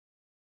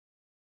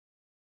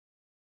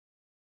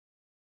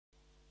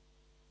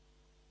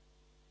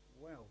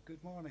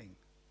Good morning.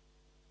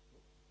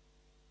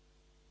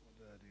 What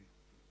did I do?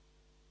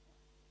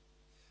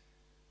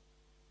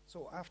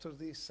 So after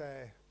this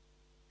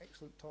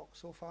excellent talk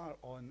so far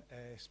on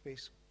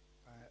space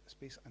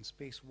and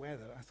space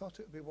weather, I thought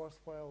it would be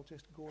worthwhile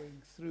just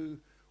going through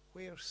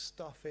where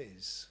stuff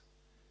is.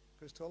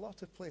 Because to a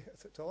lot of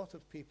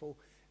people,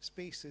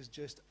 space is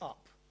just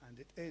up, and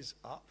it is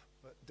up,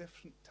 but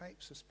different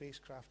types of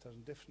spacecraft are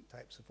in different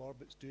types of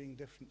orbits doing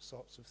different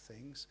sorts of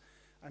things,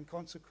 and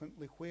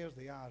consequently where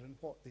they are and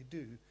what they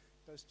do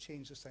does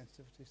change the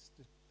sensitivity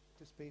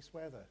to space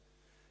weather.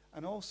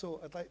 And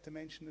also I'd like to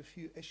mention a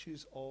few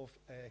issues of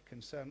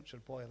concern which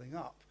are boiling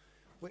up,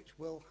 which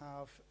will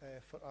have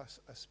for us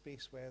a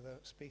space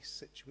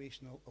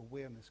situational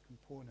awareness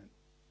component.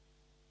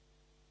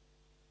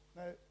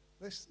 Now,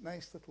 this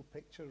nice little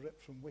picture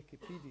ripped from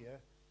Wikipedia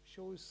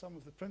shows some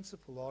of the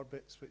principal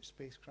orbits which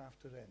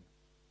spacecraft are in.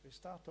 We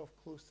start off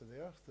close to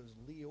the Earth. There's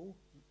LEO,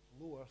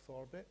 low Earth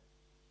orbit.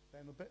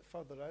 Then a bit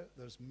further out,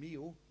 there's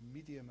MEO,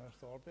 medium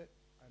Earth orbit.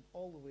 And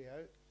all the way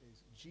out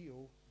is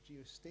GEO,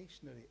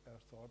 geostationary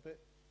Earth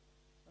orbit.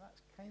 And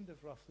that's kind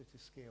of roughly to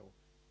scale.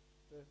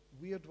 The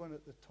weird one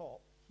at the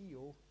top,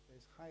 HEO,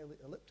 is highly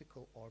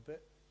elliptical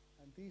orbit.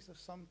 And these are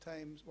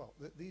sometimes, well,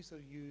 these are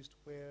used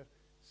where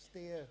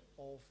stare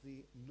of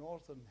the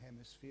northern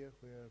hemisphere,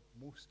 where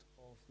most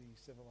of the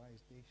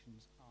civilized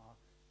nations are,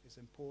 is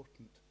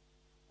important.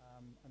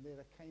 And they're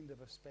a kind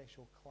of a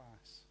special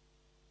class.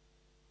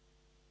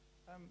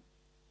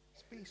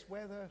 Space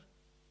weather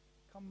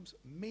comes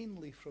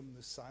mainly from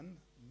the sun,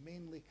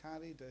 mainly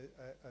carried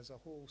as a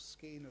whole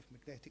skein of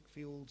magnetic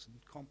fields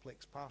and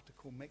complex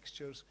particle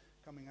mixtures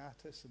coming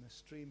at us in a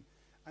stream,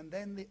 and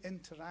then they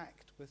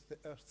interact with the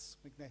Earth's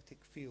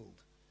magnetic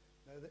field.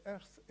 Now, the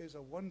Earth is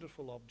a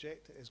wonderful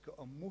object. It has got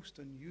a most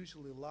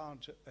unusually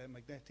large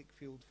magnetic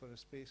field for a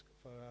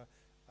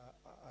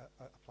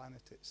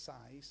planet its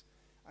size,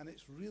 and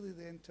it's really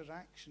the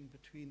interaction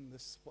between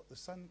what the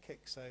sun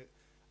kicks out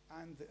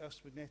and the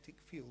Earth's magnetic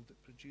field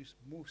that produce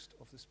most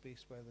of the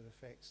space weather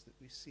effects that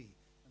we see,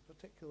 and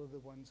particularly the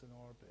ones in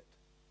orbit.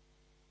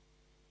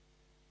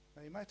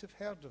 Now, you might have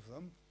heard of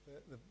them,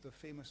 the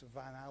famous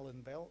Van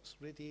Allen belts,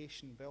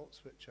 radiation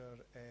belts which are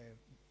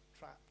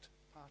trapped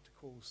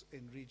particles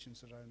in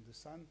regions around the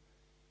sun.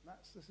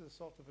 This is a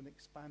sort of an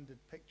expanded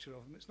picture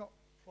of them. It's not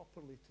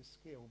properly to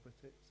scale, but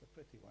it's a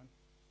pretty one.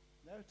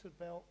 The outer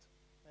belt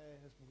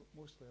has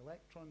mostly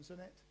electrons in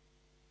it.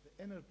 The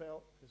inner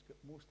belt has got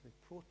mostly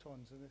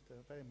protons in it,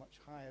 they're very much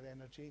higher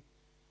energy.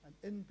 And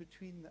in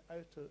between the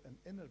outer and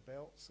inner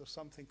belts, there's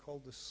something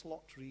called the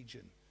slot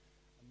region.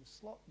 And the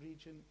slot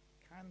region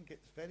can get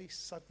very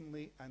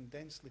suddenly and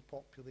densely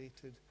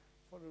populated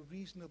for a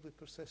reasonably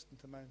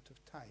persistent amount of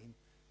time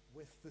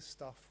with the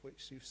stuff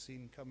which you've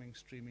seen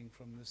streaming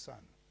from the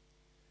sun.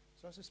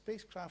 So as a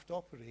spacecraft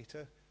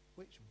operator,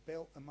 which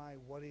belt am I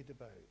worried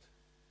about?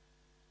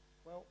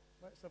 Well,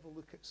 let's have a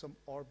look at some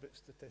orbit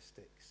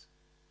statistics.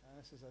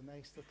 This is a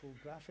nice little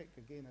graphic.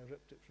 Again, I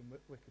ripped it from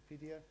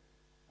Wikipedia,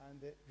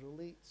 and it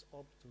relates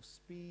orbital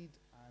speed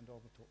and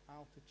orbital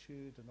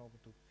altitude and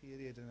orbital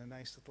period in a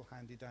nice little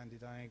handy-dandy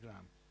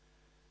diagram.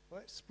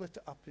 Let's split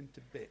it up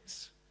into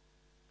bits.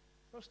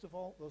 First of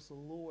all, there's the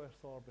low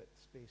Earth orbit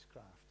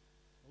spacecraft.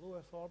 The low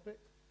Earth orbit,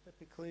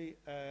 typically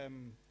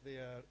they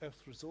are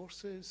Earth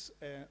resources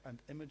and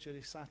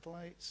imagery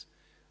satellites.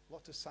 A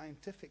lot of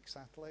scientific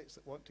satellites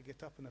that want to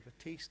get up and have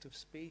a taste of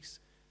space,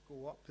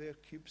 go up there,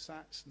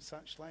 CubeSats and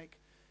such like.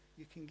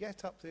 You can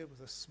get up there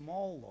with a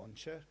small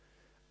launcher,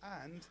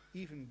 and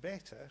even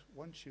better,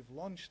 once you've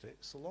launched it,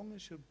 so long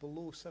as you're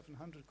below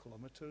 700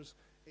 kilometers,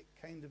 it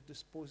kind of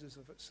disposes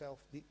of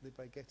itself neatly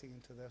by getting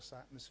into the Earth's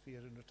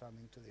atmosphere and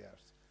returning to the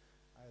Earth,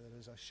 either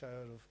as a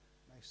shower of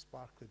nice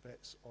sparkly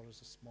bits or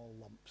as a small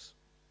lumps.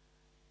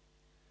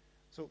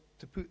 So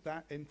to put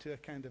that into a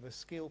kind of a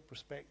scale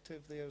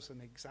perspective, there's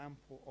an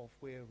example of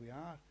where we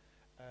are.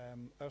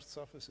 Earth's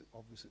surface is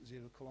obviously at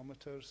 0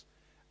 kilometers,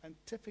 and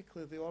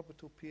typically the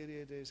orbital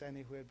period is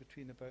anywhere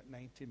between about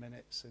 90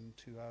 minutes and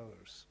 2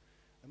 hours.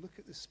 And look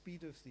at the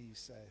speed of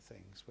these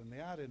things. When they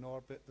are in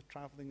orbit, they're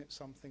traveling at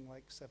something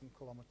like 7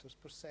 kilometers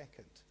per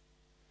second.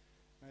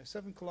 Now,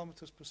 7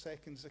 kilometers per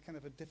second is a kind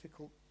of a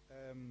difficult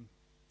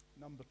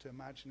number to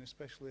imagine,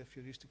 especially if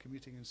you're used to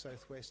commuting in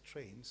southwest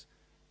trains.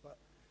 But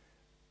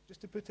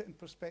just to put it in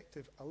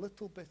perspective, a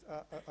little bit,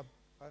 a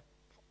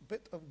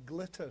bit of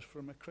glitter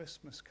from a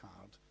Christmas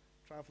card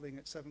traveling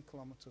at 7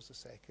 kilometers a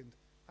second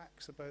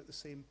packs about the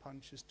same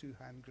punch as 2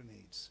 hand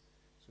grenades.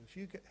 So if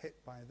you get hit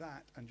by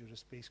that and you're a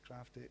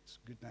spacecraft, it's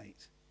good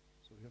night.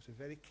 So you have to be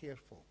very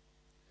careful.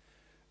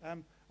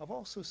 I've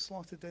also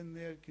slotted in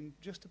there, you can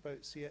just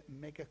about see it,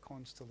 mega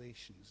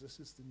constellations.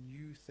 This is the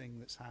new thing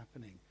that's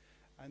happening.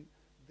 And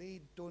they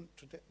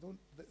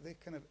they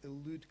kind of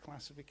elude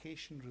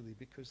classification really,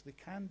 because they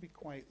can be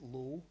quite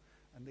low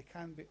and they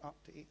can be up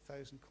to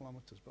 8,000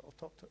 kilometers, but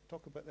I'll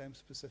talk about them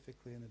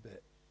specifically in a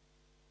bit.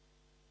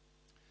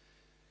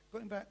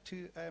 Going back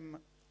to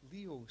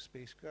LEO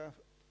spacecraft,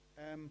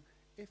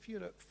 If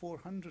you're at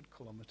 400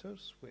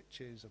 kilometres,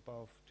 which is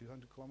above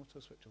 200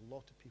 kilometres, which a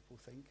lot of people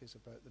think is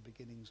about the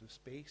beginnings of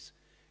space,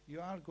 you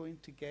are going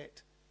to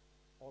get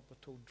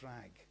orbital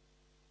drag.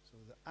 So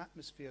the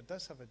atmosphere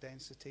does have a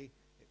density,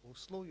 it will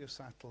slow your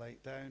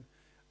satellite down,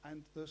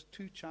 and there's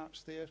two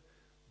charts there.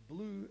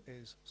 Blue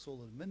is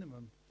solar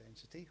minimum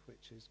density,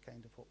 which is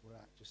kind of what we're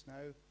at just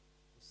now.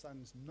 The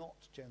sun's not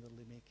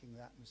generally making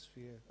the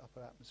atmosphere,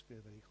 upper atmosphere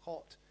very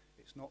hot.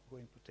 It's not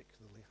going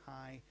particularly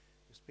high.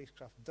 The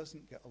spacecraft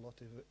doesn't get a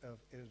lot of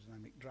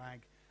aerodynamic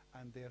drag,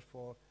 and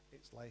therefore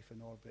its life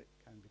in orbit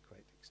can be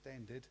quite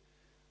extended.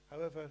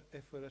 However,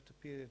 if we're at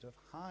a period of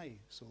high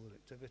solar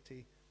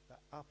activity,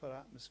 the upper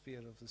atmosphere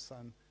of the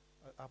sun,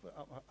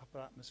 upper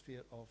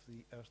atmosphere of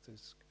the Earth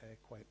is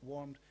quite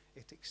warmed.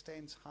 It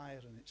extends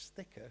higher and it's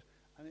thicker,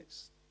 and it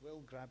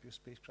will grab your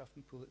spacecraft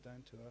and pull it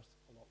down to Earth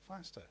a lot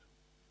faster.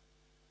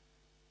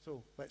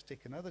 So let's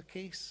take another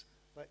case.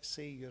 Let's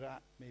say you're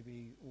at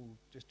maybe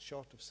just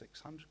short of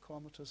 600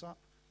 kilometres up,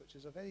 which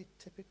is a very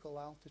typical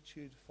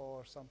altitude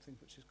for something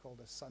which is called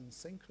a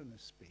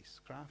sun-synchronous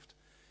spacecraft.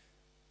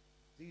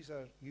 These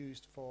are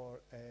used for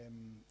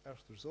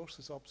Earth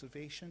resources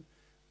observation.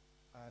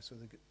 So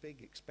they get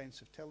big,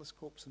 expensive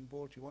telescopes on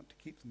board. You want to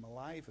keep them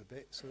alive a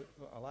bit, so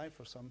alive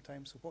for some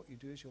time. So what you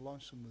do is you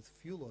launch them with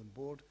fuel on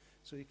board,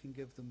 so you can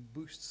give them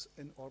boosts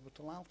in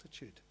orbital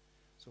altitude.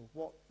 So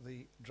what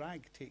the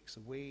drag takes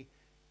away,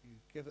 you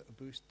give it a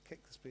boost, kick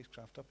the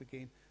spacecraft up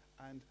again,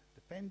 and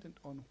dependent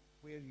on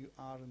where you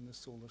are in the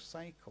solar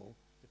cycle,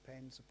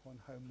 depends upon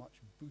how much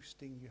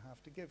boosting you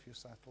have to give your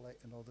satellite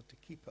in order to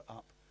keep it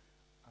up,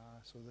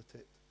 so that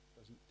it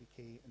doesn't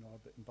decay in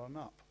orbit and burn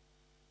up.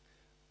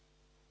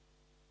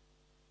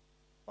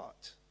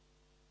 But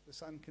the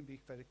sun can be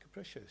very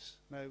capricious.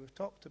 Now, we've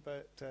talked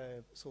about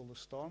solar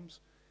storms.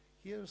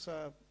 Here's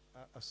a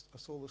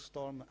solar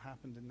storm that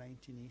happened in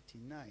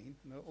 1989.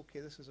 Now,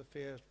 okay, this is a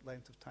fair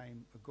length of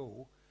time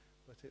ago,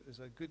 but it was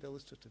a good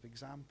illustrative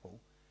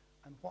example.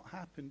 And what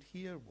happened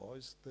here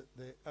was that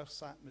the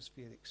Earth's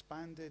atmosphere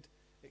expanded,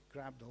 it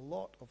grabbed a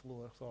lot of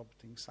low Earth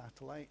orbiting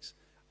satellites,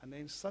 and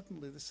then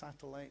suddenly the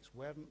satellites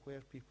weren't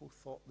where people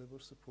thought they were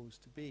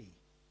supposed to be.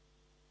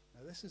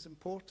 Now, this is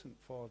important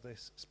for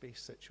this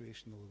space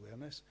situational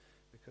awareness,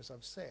 because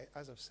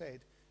as I've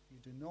said, you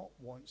do not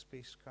want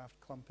spacecraft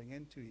clumping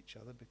into each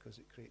other, because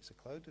it creates a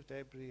cloud of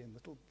debris, and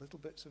little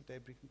bits of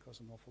debris can cause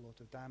an awful lot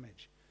of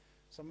damage.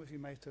 Some of you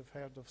might have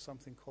heard of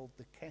something called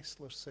the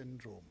Kessler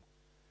syndrome.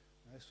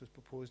 Now, this was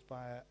proposed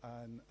by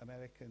an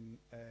American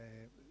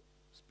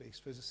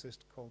space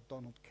physicist called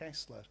Donald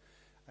Kessler,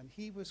 and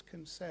he was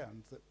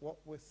concerned that what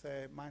with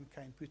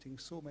mankind putting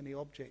so many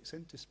objects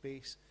into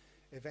space,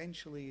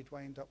 eventually you'd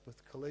wind up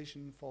with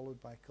collision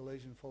followed by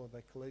collision followed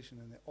by collision,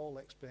 and it all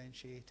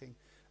exponentiating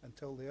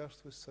until the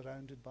Earth was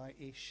surrounded by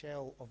a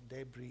shell of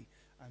debris,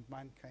 and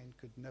mankind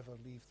could never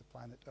leave the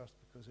planet Earth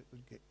because it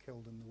would get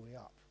killed on the way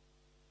up.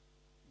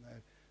 Now,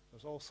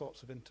 there's all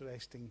sorts of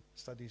interesting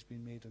studies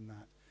being made on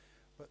that.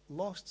 But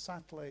lost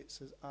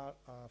satellites are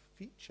a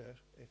feature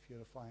if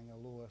you're flying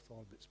a low Earth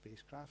orbit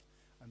spacecraft,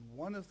 and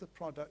one of the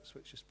products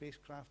which a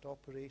spacecraft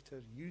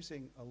operator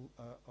using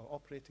or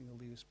operating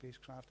a LEO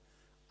spacecraft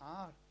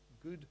are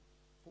good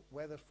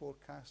weather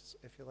forecasts,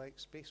 if you like,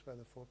 space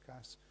weather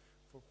forecasts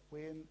for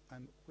when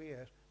and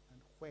where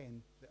and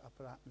when the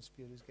upper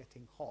atmosphere is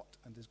getting hot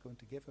and is going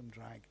to give them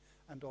drag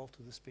and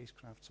alter the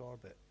spacecraft's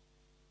orbit.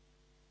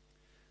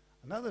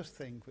 Another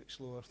thing which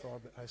low Earth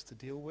orbit has to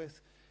deal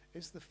with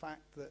is the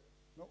fact that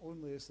not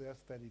only is the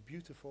Earth very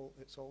beautiful,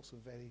 it's also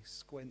very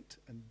squint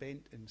and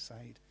bent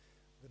inside.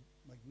 The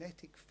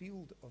magnetic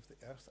field of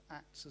the Earth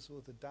acts as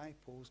though the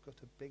dipole's got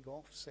a big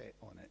offset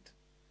on it.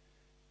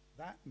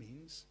 That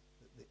means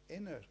that the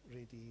inner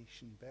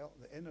radiation belt,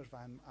 the inner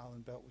Van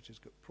Allen belt, which has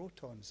got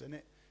protons in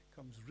it,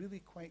 comes really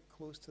quite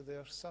close to the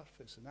Earth's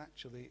surface, and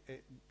actually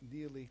it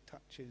nearly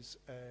touches,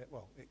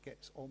 well, it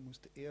gets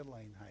almost to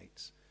airline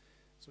heights.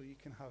 So you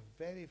can have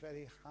very,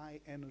 very high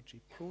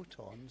energy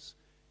protons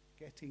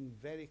getting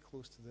very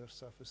close to their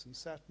surface, and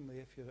certainly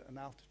if you're at an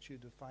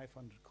altitude of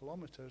 500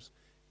 kilometers,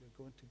 you're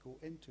going to go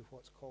into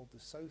what's called the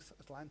South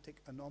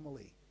Atlantic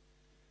anomaly.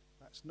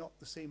 That's not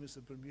the same as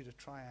the Bermuda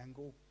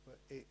Triangle, but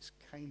it's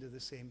kind of the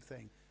same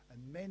thing.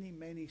 And many,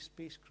 many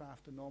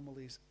spacecraft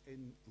anomalies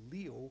in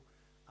LEO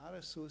are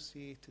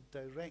associated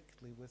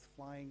directly with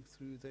flying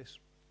through this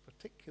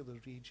particular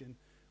region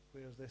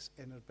where this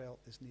inner belt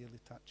is nearly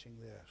touching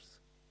the Earth.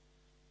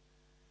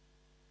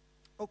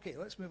 Okay,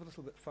 let's move a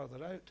little bit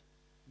further out.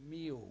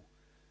 MEO.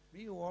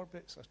 MEO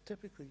orbits are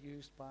typically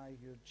used by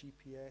your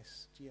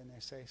GPS,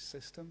 GNSS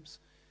systems.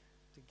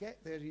 To get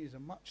there, you need a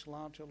much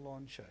larger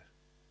launcher.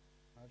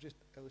 I've just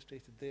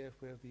illustrated there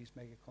where these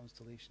mega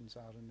constellations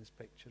are in this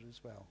picture as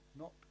well.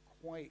 Not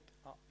quite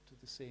up to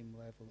the same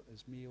level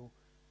as MEO,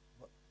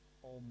 but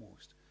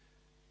almost.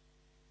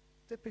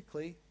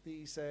 Typically,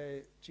 these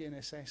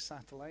GNSS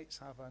satellites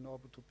have an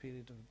orbital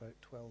period of about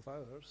 12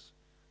 hours.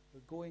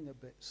 They're going a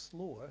bit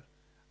slower,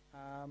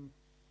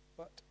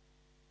 but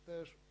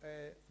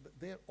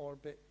their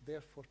orbit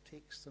therefore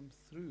takes them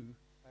through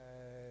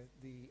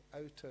the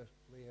outer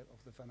layer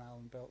of the Van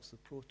Allen belts, the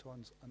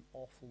protons, an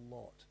awful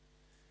lot.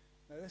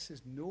 Now this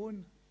is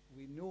known.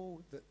 We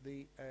know that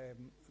the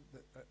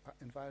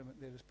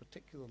environment there is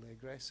particularly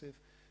aggressive.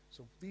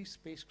 So these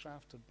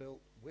spacecraft are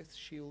built with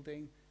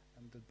shielding,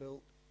 and they're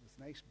built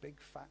with nice big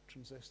fat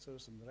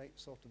transistors and the right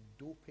sort of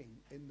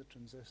doping in the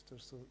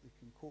transistors so that they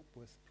can cope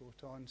with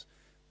protons.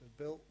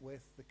 They're built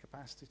with the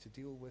capacity to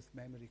deal with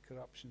memory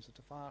corruptions at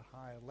a far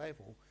higher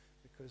level,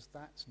 because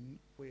that's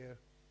where,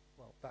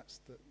 well, that's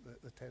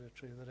the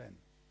territory they're in.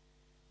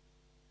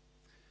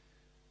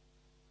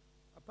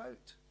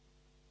 About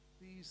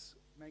these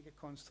mega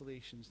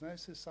constellations, now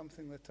this is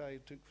something that I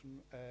took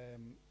from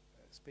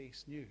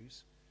Space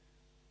News.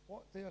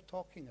 What they are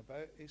talking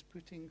about is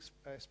putting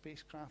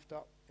spacecraft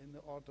up in the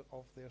order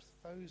of their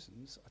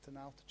thousands at an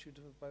altitude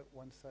of about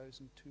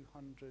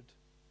 1,200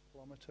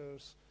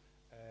 kilometers,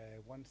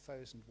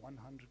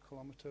 1,100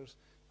 kilometers.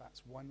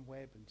 That's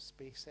OneWeb and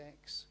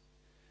SpaceX.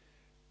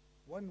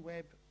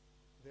 OneWeb,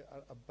 they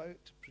are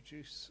about to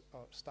produce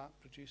or start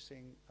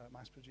producing,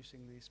 mass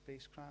producing these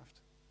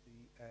spacecraft.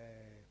 The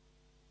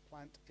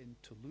plant in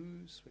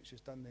Toulouse, which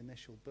has done the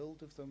initial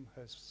build of them,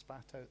 has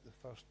spat out the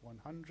first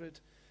 100.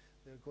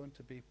 They're going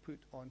to be put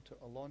onto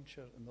a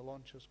launcher, and the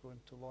launcher is going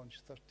to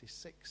launch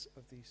 36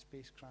 of these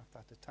spacecraft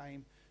at a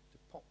time to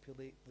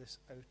populate this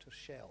outer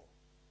shell.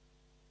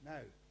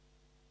 Now,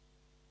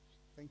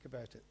 think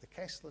about it. The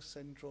Kessler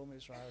syndrome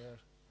is rather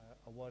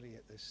a worry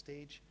at this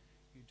stage.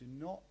 You do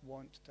not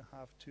want to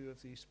have two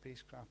of these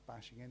spacecraft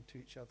bashing into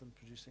each other and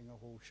producing a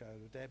whole shower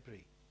of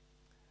debris.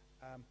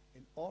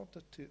 In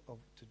order to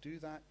do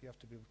that, you have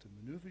to be able to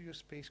maneuver your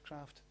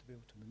spacecraft. To be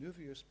able to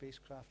maneuver your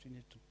spacecraft, you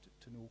need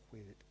to know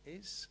where it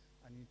is,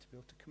 and you need to be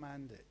able to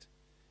command it.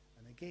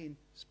 And again,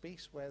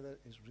 space weather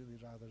is really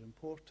rather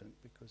important,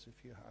 because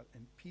if you are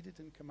impeded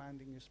in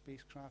commanding your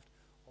spacecraft,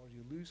 or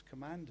you lose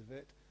command of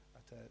it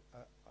at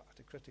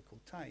a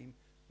critical time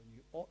when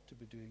you ought to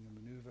be doing a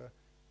maneuver,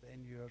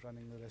 then you are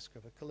running the risk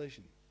of a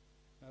collision.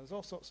 Now, there's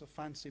all sorts of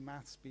fancy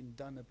maths being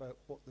done about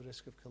what the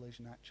risk of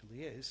collision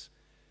actually is,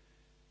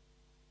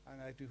 and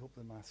I do hope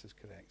the maths is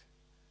correct.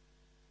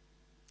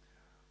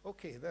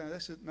 Okay,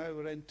 now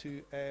we're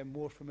into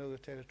more familiar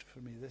territory for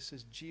me. This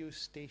is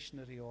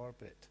geostationary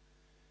orbit.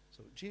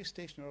 So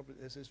geostationary orbit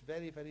is this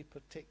very, very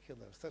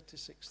particular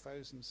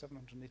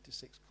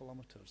 36,786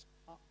 kilometers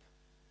up.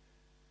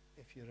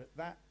 If you're at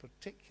that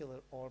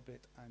particular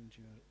orbit and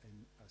you're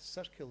in a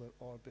circular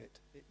orbit,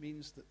 it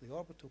means that the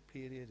orbital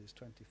period is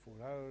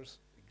 24 hours,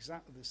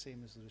 exactly the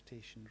same as the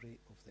rotation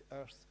rate of the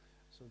Earth,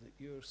 so that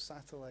your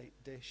satellite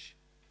dish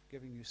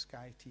giving you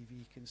Sky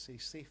TV can stay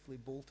safely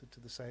bolted to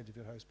the side of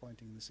your house,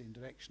 pointing in the same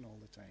direction all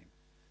the time.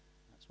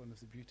 That's one of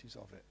the beauties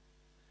of it.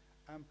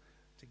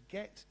 To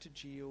get to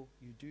GEO,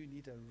 you do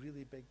need a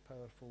really big,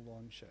 powerful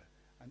launcher.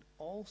 And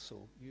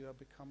also, you have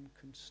become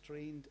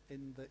constrained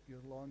in that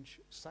your launch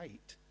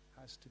site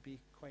has to be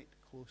quite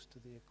close to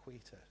the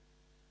equator.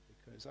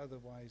 Because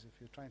otherwise,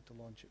 if you're trying to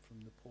launch it from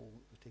the pole,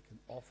 it would take an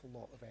awful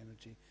lot of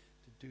energy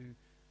to do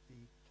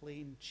the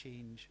plane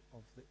change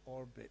of the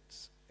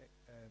orbit's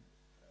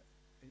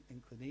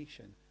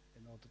inclination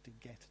in order to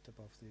get it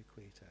above the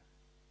equator.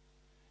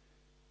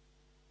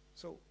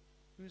 So,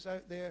 who's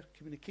out there?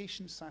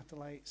 Communication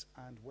satellites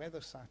and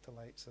weather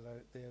satellites are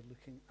out there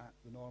looking at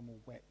the normal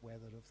wet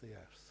weather of the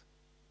Earth.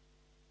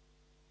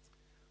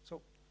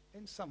 So,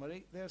 in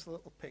summary, there's a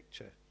little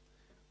picture.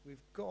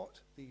 We've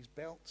got these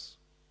belts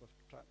of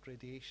trapped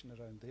radiation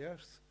around the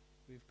Earth.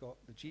 We've got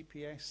the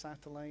GPS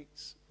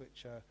satellites,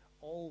 which are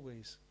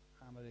always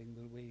hammering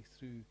their way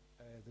through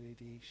the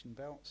radiation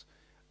belts.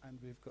 And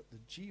we've got the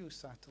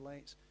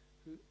geosatellites,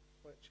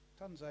 which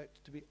turns out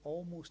to be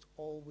almost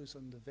always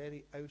on the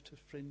very outer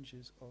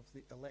fringes of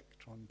the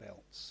electron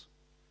belts.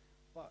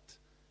 But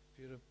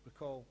if you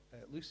recall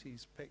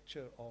Lucy's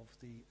picture of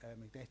the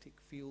magnetic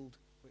field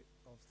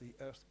of the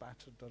Earth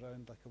battered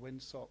around like a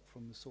windsock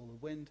from the solar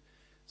wind,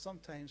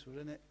 sometimes we're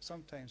in it,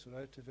 sometimes we're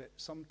out of it,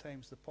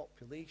 sometimes the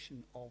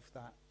population of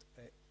that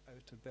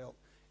outer belt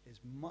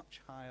is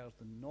much higher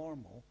than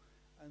normal,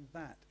 and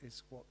that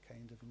is what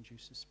kind of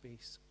induces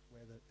space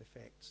weather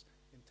effects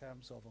in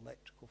terms of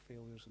electrical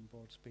failures on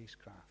board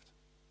spacecraft.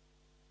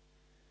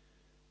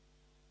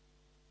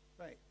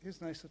 Right, here's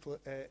a nice little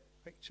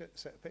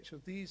set of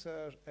pictures. These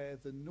are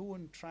the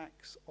known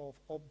tracks of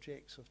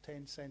objects of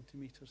 10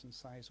 centimeters in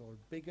size or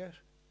bigger.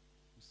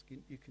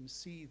 You can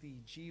see the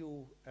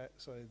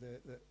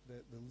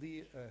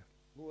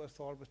low Earth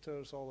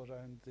orbiters all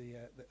around the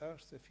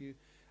Earth. If you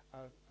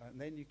and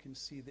then you can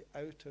see the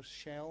outer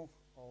shell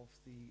of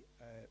the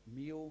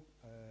MEO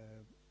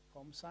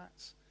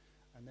ComSats,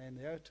 and then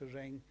the outer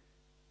ring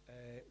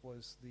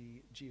was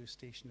the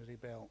geostationary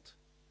belt.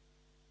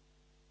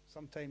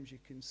 Sometimes you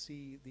can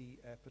see the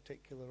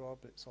particular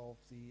orbits of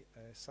the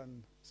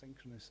Sun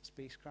synchronous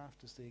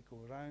spacecraft as they go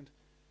around.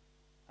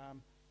 I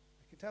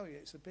can tell you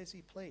it's a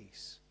busy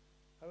place.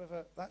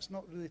 However, that's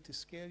not really to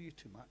scare you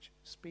too much.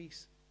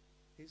 Space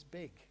is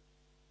big,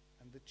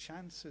 and the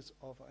chances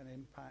of an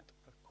impact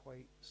are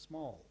quite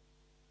small.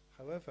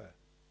 However,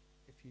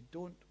 if you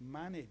don't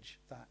manage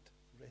that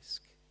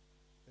risk,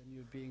 then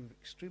you're being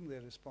extremely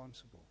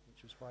irresponsible,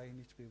 which is why you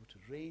need to be able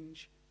to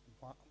range,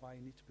 and why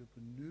you need to be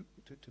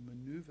able to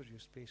maneuver your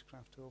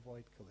spacecraft to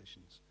avoid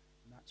collisions.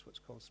 And that's what's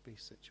called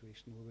space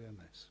situational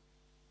awareness.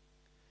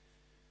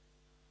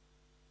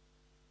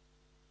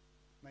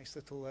 Nice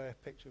little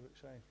picture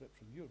which I ripped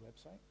from your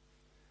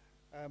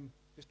website.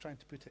 Just trying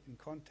to put it in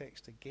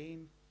context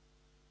again.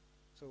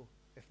 So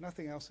if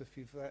nothing else, if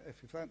you've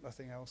learnt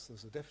nothing else,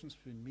 there's a difference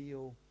between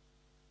MEO,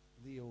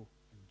 LEO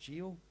and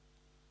GEO,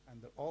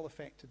 and they're all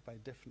affected by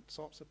different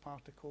sorts of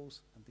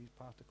particles, and these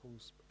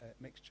particles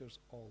mixtures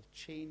all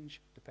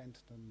change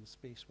depending on the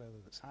space weather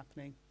that's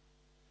happening.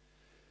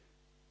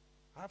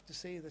 I have to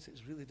say that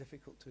it's really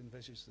difficult to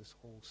envisage this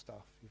whole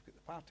stuff. You've got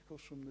the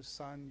particles from the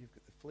sun, you've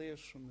got the flares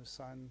from the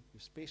sun,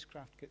 your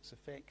spacecraft gets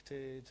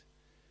affected,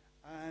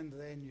 and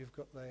then you've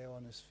got the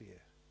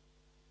ionosphere.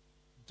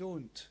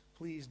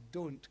 Please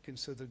don't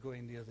consider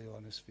going near the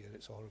ionosphere,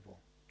 it's horrible.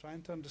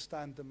 Trying to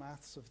understand the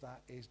maths of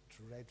that is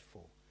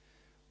dreadful.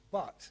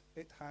 But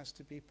it has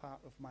to be part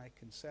of my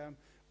concern,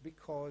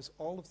 because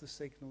all of the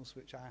signals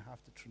which I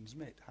have to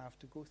transmit have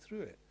to go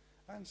through it.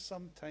 And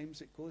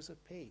sometimes it goes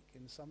opaque,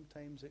 and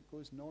sometimes it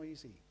goes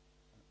noisy.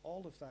 And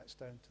all of that's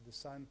down to the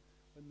sun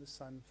when the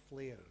sun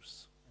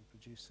flares and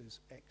produces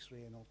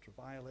X-ray and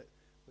ultraviolet,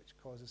 which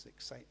causes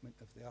excitement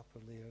of the upper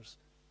layers,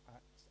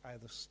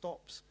 either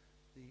stops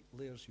the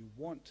layers you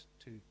want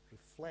to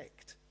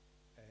reflect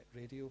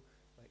radio,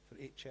 like for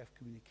HF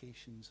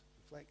communications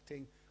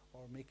reflecting,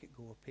 or make it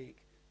go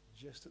opaque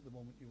just at the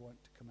moment you want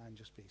to command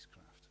your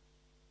spacecraft.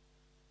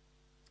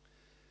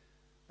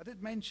 I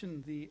did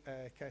mention the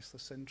Kessler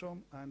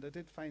syndrome, and I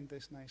did find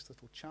this nice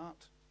little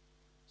chart.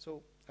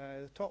 So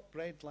the top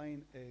red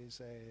line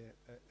is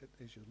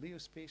your LEO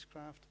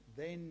spacecraft,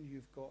 then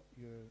you've got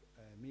your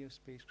MEO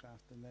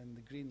spacecraft, and then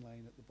the green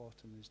line at the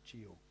bottom is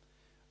GEO.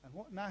 And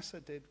what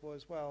NASA did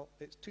was, well,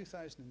 it's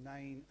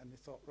 2009, and they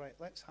thought, right,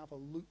 let's have a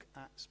look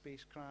at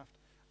spacecraft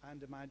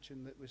and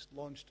imagine that was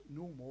launched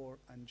no more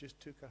and just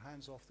took our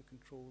hands off the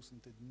controls and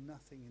did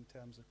nothing in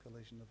terms of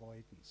collision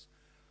avoidance.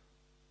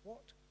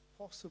 What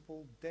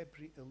possible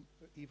debris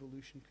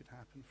evolution could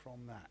happen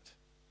from that?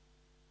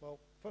 Well,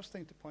 first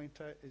thing to point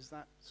out is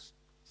that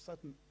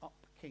sudden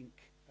upkink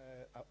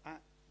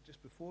at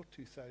just before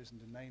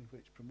 2009,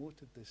 which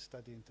promoted this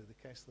study into the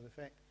Kessler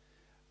effect,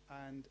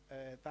 and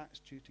that's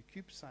due to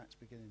CubeSats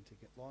beginning to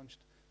get launched.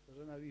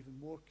 There are now even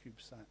more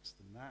CubeSats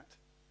than that,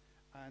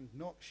 and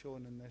not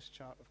shown in this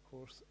chart, of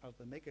course, are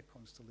the mega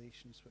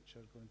constellations which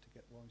are going to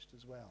get launched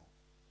as well.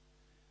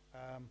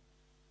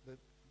 The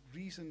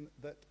reason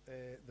that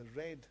the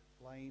red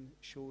line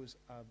shows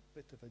a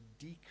bit of a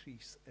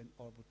decrease in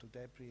orbital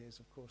debris is,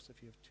 of course,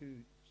 if you have two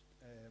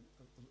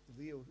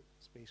LEO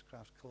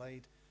spacecraft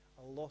collide,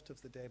 a lot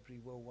of the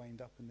debris will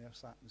wind up in the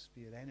Earth's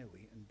atmosphere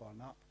anyway and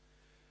burn up.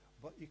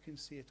 But you can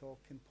see it all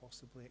can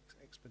possibly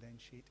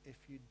exponentiate if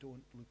you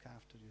don't look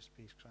after your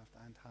spacecraft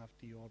and have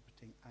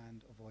deorbiting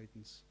and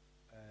avoidance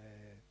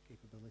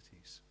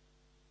capabilities.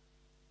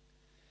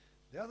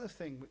 The other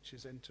thing which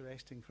is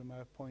interesting from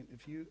our point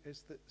of view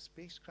is that the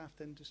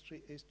spacecraft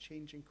industry is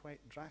changing quite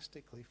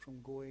drastically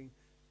from going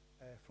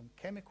from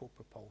chemical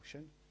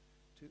propulsion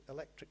to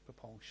electric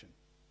propulsion.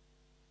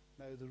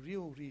 Now, the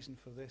real reason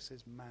for this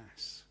is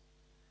mass.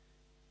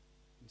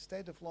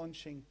 Instead of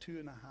launching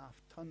 2.5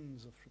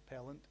 tons of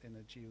propellant in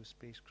a GEO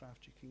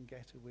spacecraft, you can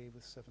get away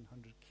with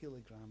 700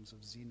 kilograms of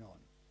xenon,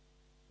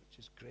 which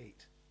is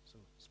great. So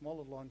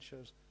smaller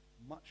launchers,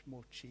 much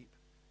more cheap.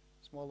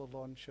 Smaller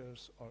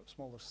launchers or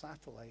smaller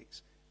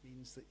satellites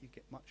means that you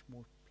get much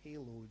more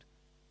payload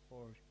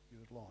for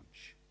your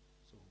launch.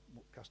 So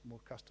more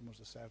customers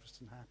are serviced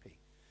and happy.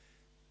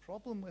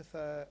 Problem with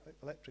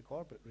electric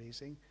orbit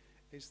raising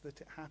is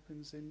that it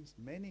happens in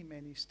many,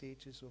 many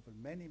stages over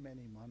many,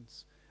 many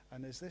months.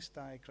 And as this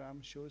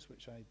diagram shows,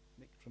 which I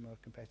nicked from our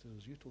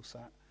competitor's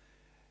Eutelsat,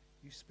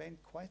 you spend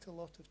quite a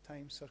lot of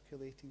time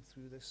circulating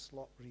through this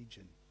slot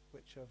region,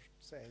 which I've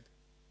said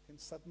can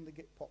suddenly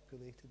get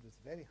populated with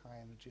very high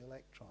energy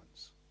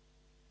electrons.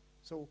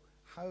 So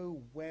how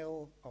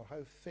well or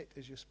how fit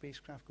is your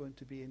spacecraft going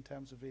to be in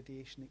terms of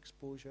radiation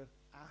exposure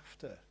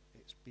after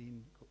it's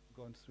been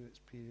gone through its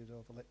period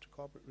of electric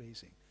orbit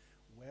raising?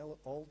 Well, it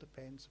all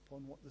depends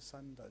upon what the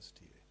sun does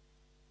to you.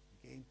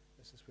 Again,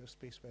 this is where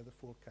space weather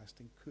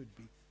forecasting could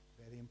be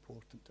very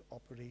important to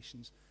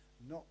operations,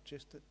 not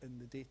just in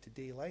the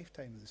day-to-day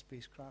lifetime of the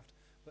spacecraft,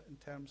 but in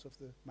terms of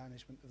the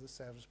management of the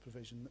service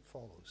provision that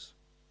follows.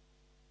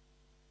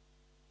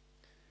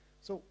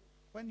 So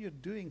when you're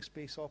doing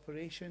space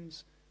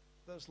operations,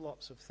 there's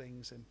lots of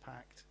things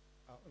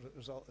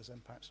result as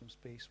impacts from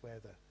space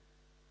weather.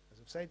 As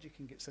I've said, you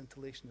can get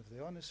scintillation of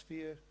the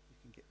ionosphere, you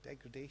can get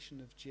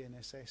degradation of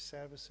GNSS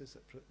services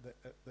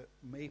that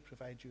may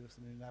provide you with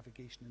new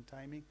navigation and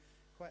timing.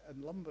 Quite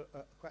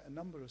a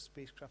number of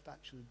spacecraft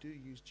actually do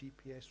use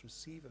GPS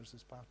receivers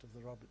as part of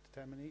their orbit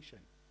determination.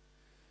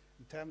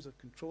 In terms of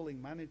controlling,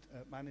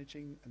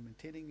 managing and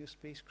maintaining your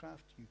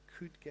spacecraft, you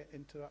could get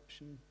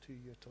interruption to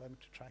your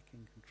telemetry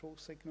tracking control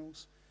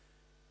signals.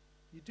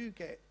 You do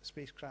get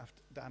spacecraft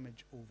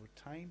damage over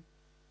time.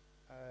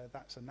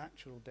 That's a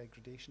natural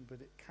degradation,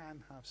 but it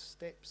can have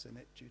steps in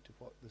it due to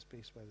what the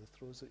space weather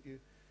throws at you.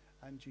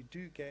 And you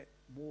do get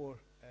more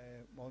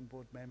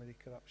onboard memory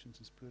corruptions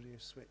and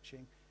spurious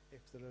switching if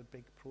there are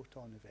big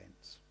proton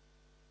events.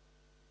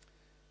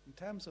 In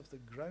terms of the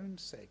ground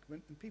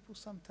segment, and people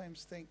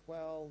sometimes think,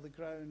 well, the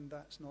ground,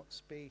 that's not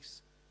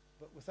space,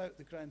 but without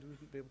the ground we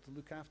wouldn't be able to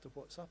look after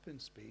what's up in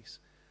space.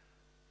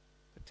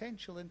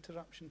 Potential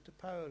interruption to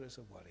power is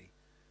a worry.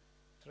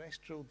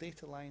 Terrestrial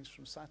data lines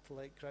from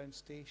satellite ground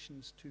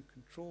stations to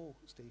control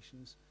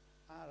stations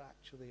are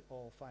actually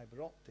all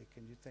fibre optic,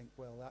 and you think,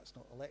 well, that's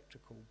not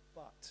electrical,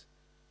 but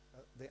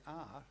they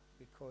are,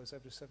 because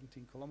every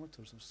 17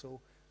 kilometres or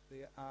so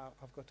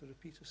have got a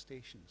repeater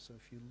station. So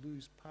if you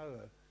lose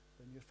power,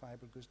 then your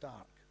fibre goes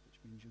dark, which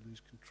means you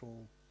lose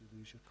control, you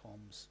lose your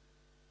comms,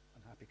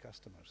 unhappy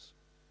customers.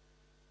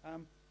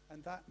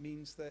 And that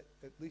means that,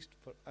 at least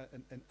for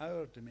in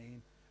our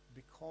domain,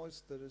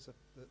 because there is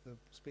the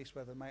space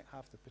weather might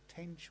have the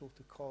potential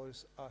to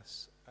cause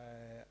us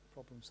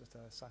problems at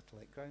a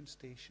satellite ground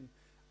station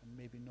and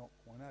maybe knock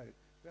one out,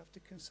 we have to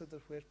consider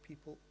where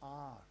people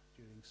are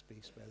during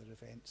space weather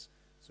events.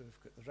 So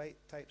we've got the right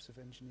types of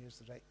engineers,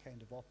 the right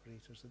kind of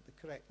operators at the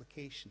correct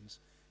locations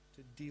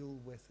to deal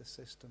with a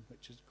system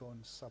which has gone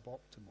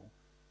suboptimal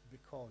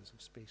because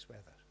of space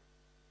weather.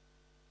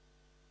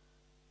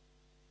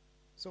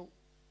 So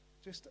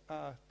just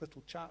a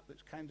little chart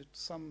that kind of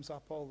sums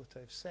up all that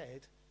I've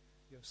said.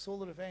 You have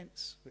solar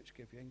events, which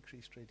give you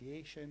increased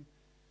radiation.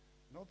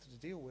 In order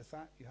to deal with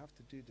that, you have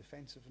to do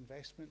defensive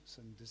investments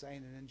and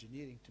design and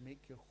engineering to make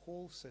your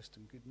whole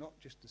system good, not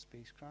just the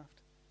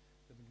spacecraft.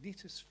 The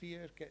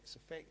magnetosphere gets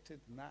affected,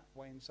 and that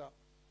winds up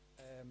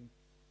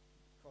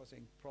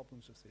causing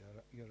problems with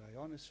your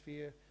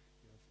ionosphere.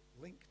 You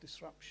have link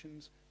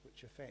disruptions,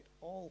 which affect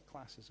all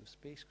classes of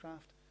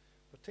spacecraft.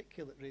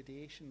 Particulate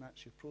radiation,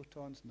 that's your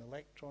protons and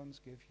electrons,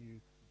 give you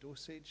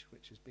dosage,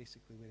 which is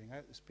basically wearing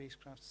out the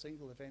spacecraft.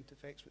 Single event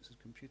effects, which is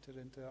computer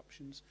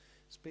interruptions.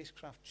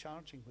 Spacecraft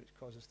charging, which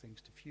causes things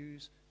to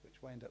fuse,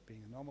 which wind up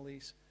being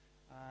anomalies.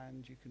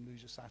 And you can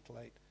lose your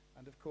satellite.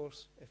 And of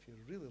course, if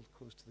you're really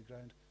close to the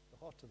ground,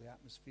 the hotter the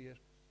atmosphere,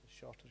 the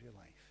shorter your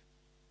life.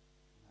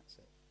 And that's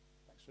it.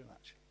 Thanks very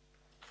much.